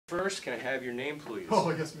first, can I have your name, please?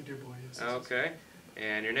 Oh, yes, my dear boy, yes. Okay.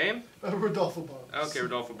 And your name? Rodolfo Barros. Okay,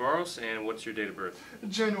 Rodolfo Barros. And what's your date of birth?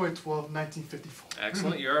 January 12, 1954.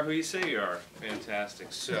 Excellent. You are who you say you are. Fantastic.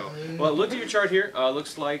 So, well, look at your chart here.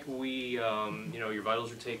 Looks like we, your vitals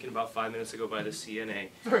were taken about 5 minutes ago by the CNA.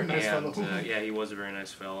 Very nice and, fellow. Yeah, he was a very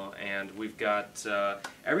nice fellow. And we've got,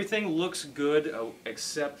 everything looks good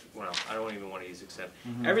except, well, I don't even want to use except.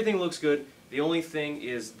 Everything looks good. The only thing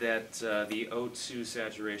is that the O2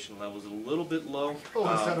 saturation level is a little bit low.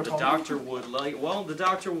 Oh, is that a the problem? doctor would like, well, the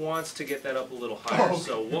doctor wants to get that up a little higher. Oh, okay.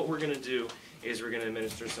 So what we're going to do is we're going to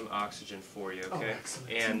administer some oxygen for you, okay?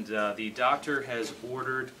 Oh, and the doctor has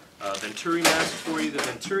ordered a vinturi mask for you. The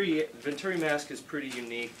vinturi mask is pretty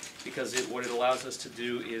unique because what it allows us to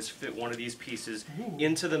do is fit one of these pieces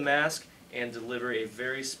into the mask and deliver a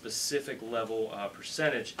very specific level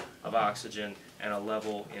percentage of oxygen and a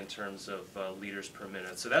level in terms of liters per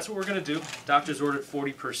minute. So that's what we're going to do. Doctor's ordered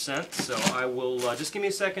 40%, so I will, just give me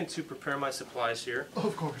a second to prepare my supplies here.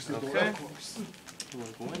 Of course, okay. Of course. We're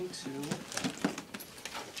going to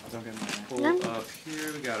pull up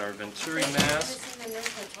here. We got our vinturi mask.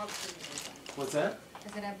 What's that? I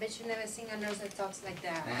said, I bet you never seen a nurse that talks like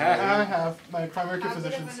that. I have. My primary care How good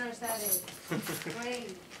of physicians. a nurse that is?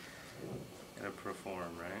 Great. Gotta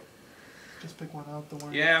perform, right? Just pick one out, don't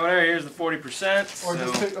worry. Yeah, whatever. Here's the 40%. Or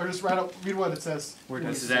just read what it says.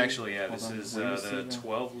 This is actually, this is the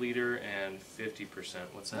 12 liter and 50%.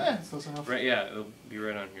 What's that? Yeah, it's close enough. Right, yeah, it'll be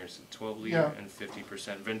right on here. So 12 liter and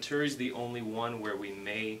 50%. Venturi's the only one where we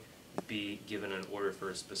may be given an order for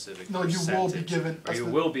a specific percentage. No, you will be given. Or you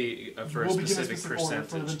will be for a specific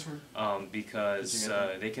percentage. Because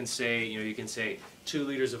they can say, you can say 2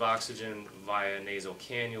 liters of oxygen via nasal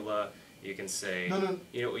cannula. You can say, the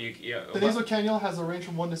the nasal cannula has a range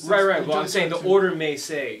from 1 to 6. Right. Well, I'm saying the order may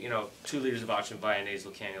say, 2 liters of oxygen via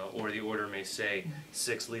nasal cannula, or the order may say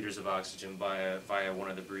 6 liters of oxygen via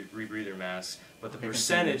one of the rebreather masks. But the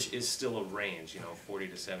percentage is still a range, 40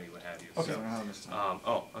 to 70, what have you. Okay.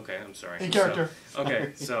 So, okay. I'm sorry. In character.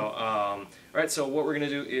 Okay. So, right. So what we're gonna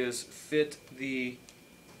do is fit the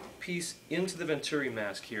piece into the venturi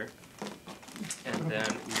mask here, and then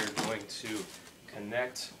we're going to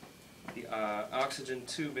connect the oxygen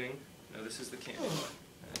tubing. No, this is the cannula,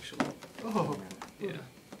 actually. Oh. Yeah.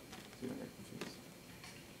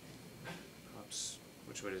 Oops.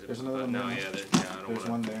 Which way does it? There's another one. No, there. I don't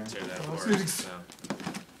want to tear that apart.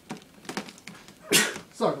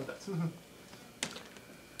 Sorry about that.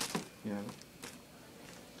 Yeah.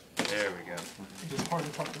 There we go. It's hard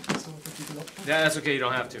to talk about this, so if you keep it up. Yeah, that's okay. You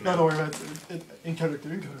don't have to. No, don't worry about it. In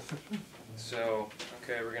character. So,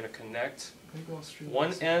 okay, we're gonna connect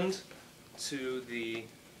one end to the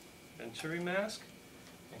venturi mask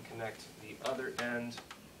and connect the other end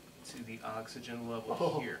to the oxygen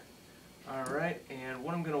level here. Alright, and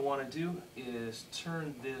what I'm going to want to do is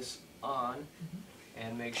turn this on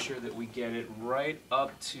and make sure that we get it right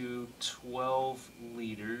up to 12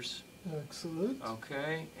 liters. Excellent.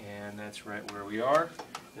 Okay, and that's right where we are.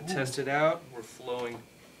 And test it out. We're flowing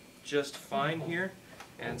just fine here.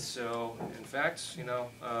 And so, in fact, why don't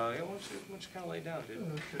you kind of lay down, dude?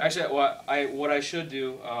 Okay. Actually, what I should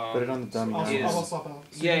do put it on the dummy. I'll swap out.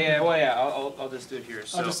 I'll just do it here.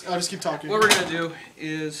 So I'll just keep talking. What we're gonna do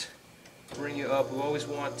is bring you up. We always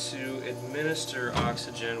want to administer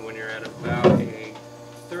oxygen when you're at about a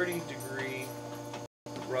 30-degree,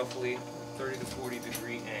 roughly 30 to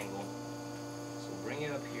 40-degree angle. So bring you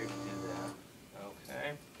up here to do that.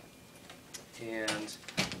 Okay. And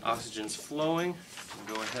oxygen's flowing.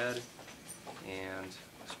 Go ahead and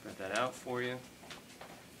spread that out for you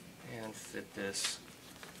and fit this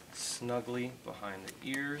snugly behind the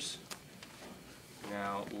ears.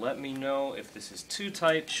 Now let me know if this is too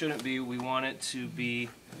tight. Shouldn't be. We want it to be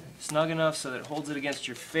snug enough so that it holds it against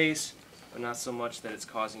your face, but not so much that it's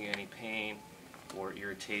causing you any pain or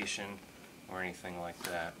irritation or anything like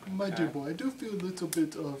that. My dear boy, I do feel a little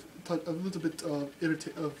bit of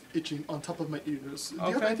itching on top of my ears. Do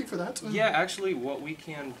you have anything for that? Yeah, actually, what we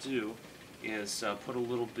can do is put a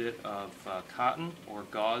little bit of cotton or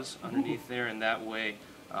gauze underneath there, and that way,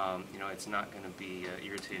 it's not going to be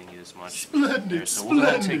irritating you as much. Splendid. So we'll go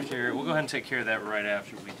ahead and take care. We'll go ahead and take care of that right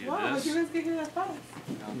after we do this. You guys get here that fast?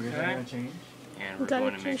 Okay. And we're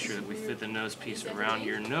going to make sure that we fit the nose piece around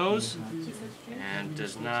your nose, and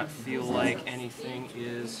does not feel like anything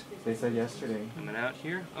is They said yesterday. coming out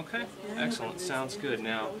here. Okay, excellent. Sounds good.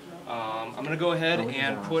 Now, I'm going to go ahead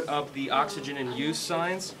and put up the oxygen in use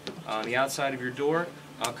signs on the outside of your door.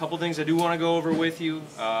 A couple things I do want to go over with you.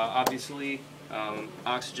 Obviously,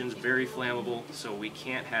 oxygen is very flammable, so we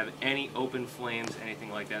can't have any open flames, anything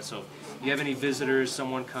like that. So if you have any visitors,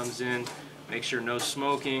 someone comes in, Make sure no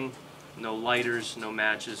smoking, no lighters, no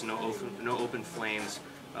matches, no open flames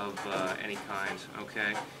of any kind,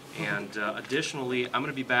 okay? And additionally, I'm going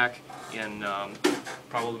to be back in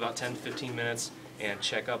probably about 10 to 15 minutes and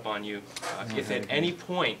check up on you. If at any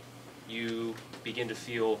point you begin to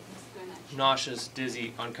feel nauseous,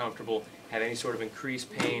 dizzy, uncomfortable, have any sort of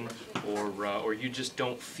increased pain, or you just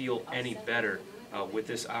don't feel any better with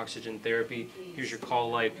this oxygen therapy, here's your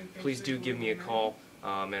call light. Please do give me a call,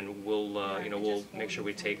 and we'll make sure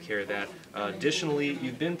we take care of that. Additionally,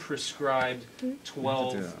 you've been prescribed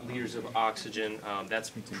 12 liters of oxygen.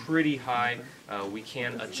 That's pretty high. We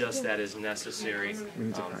can adjust that as necessary,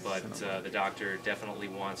 but the doctor definitely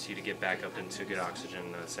wants you to get back up into good oxygen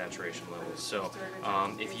saturation levels. So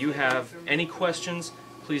if you have any questions,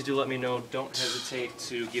 please do let me know. Don't hesitate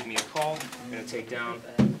to give me a call. I'm going to take down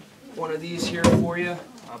one of these here for you,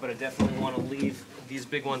 but I definitely want to leave these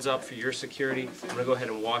big ones up for your security. I'm going to go ahead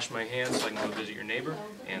and wash my hands so I can go visit your neighbor,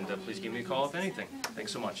 and please give me a call if anything.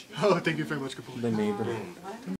 Thanks so much. Oh, thank you very much, Kapoor. The neighbor. Boom.